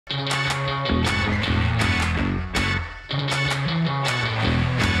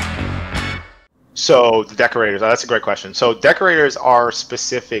So the decorators, that's a great question. So decorators are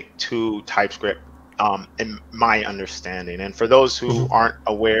specific to TypeScript, in my understanding. And for those who aren't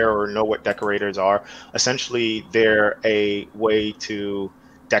aware or know what decorators are, essentially they're a way to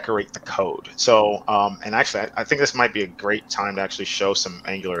decorate the code. So, and actually, I think this might be a great time to actually show some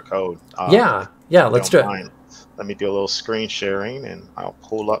Angular code. Yeah, If yeah, you let's don't do it. mind. Let me do a little screen sharing and I'll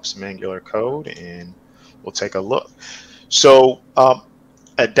pull up some Angular code and we'll take a look. So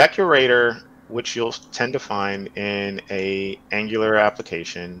a decorator, which you'll tend to find in a Angular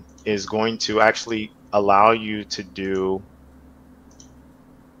application, is going to actually allow you to do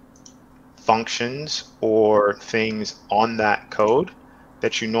functions or things on that code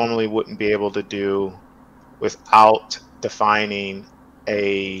that you normally wouldn't be able to do without defining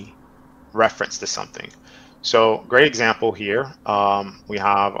a reference to something. So great example here. We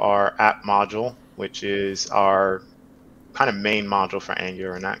have our app module, which is our kind of main module for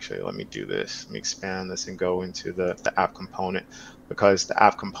Angular. And actually, let me do this. Let me expand this and go into the app component, because the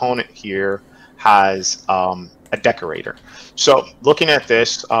app component here has a decorator. So looking at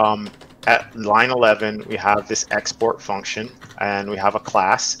this, at line 11, we have this export function and we have a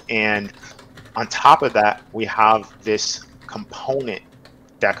class. And on top of that, we have this component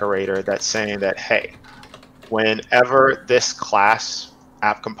decorator that's saying that, hey, whenever this class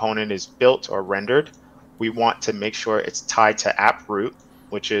app component is built or rendered, we want to make sure it's tied to app root,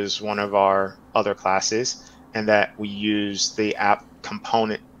 which is one of our other classes, and that we use the app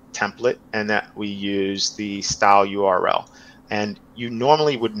component template and that we use the style URL. And you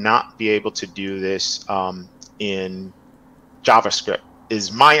normally would not be able to do this in JavaScript,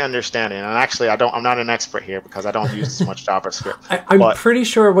 is my understanding. And actually, I'm not an expert here because I don't use as much JavaScript. I'm pretty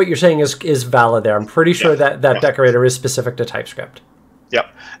sure what you're saying is valid there. I'm pretty sure that decorator is specific to TypeScript.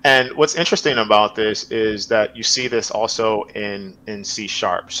 Yep. And what's interesting about this is that you see this also in C#.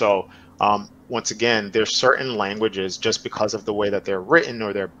 So once again, there's certain languages, just because of the way that they're written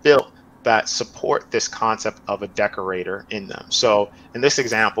or they're built, that support this concept of a decorator in them. So in this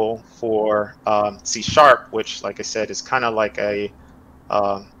example for C#, which, like I said, is kind of like the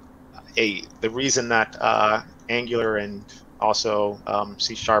reason that Angular and also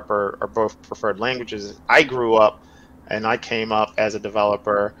C# are both preferred languages. I grew up and I came up as a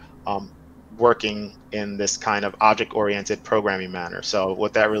developer working in this kind of object-oriented programming manner. So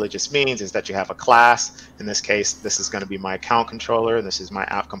what that really just means is that you have a class. In this case, this is going to be my account controller, and this is my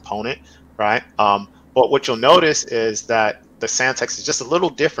app component, right? But what you'll notice is that the syntax is just a little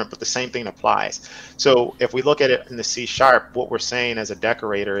different, but the same thing applies. So if we look at it in the C#, what we're saying as a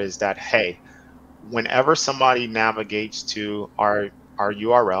decorator is that, hey, whenever somebody navigates to our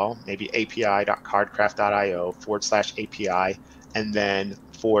URL, maybe api.cardcraft.io/API, and then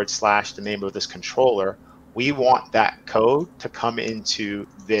 / the name of this controller, we want that code to come into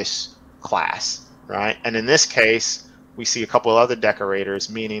this class, right? And in this case, we see a couple of other decorators,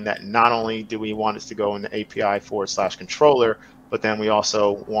 meaning that not only do we want it to go in the API / controller, but then we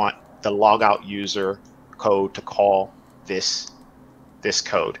also want the logout user code to call this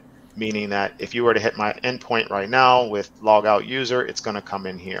code. Meaning that if you were to hit my endpoint right now with logout user, it's going to come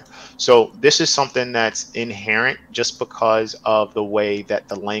in here. So this is something that's inherent just because of the way that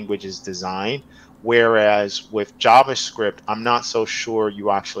the language is designed. Whereas with JavaScript, I'm not so sure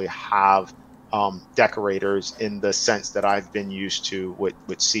you actually have decorators in the sense that I've been used to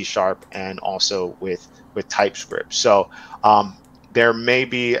with C# and also with TypeScript. So there may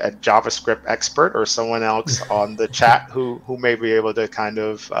be a JavaScript expert or someone else on the chat who may be able to kind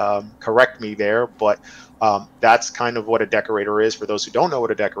of correct me there, but that's kind of what a decorator is for those who don't know what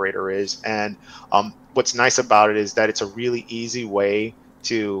a decorator is. And what's nice about it is that it's a really easy way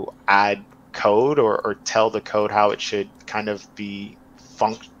to add code or tell the code how it should kind of be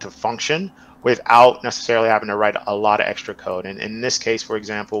function without necessarily having to write a lot of extra code. And in this case, for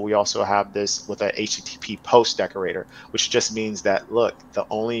example, we also have this with a HTTP post decorator, which just means that, look, the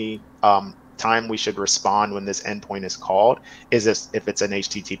only time we should respond when this endpoint is called is if it's an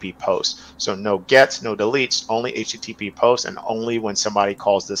HTTP post. So no gets, no deletes, only HTTP posts, and only when somebody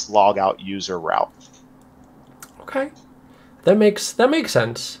calls this logout user route. Okay. That makes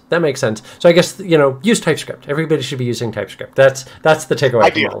sense. That makes sense. So I guess, use TypeScript. Everybody should be using TypeScript. That's the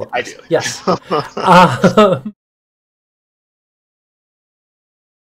takeaway from all of this. Ideally. Yes.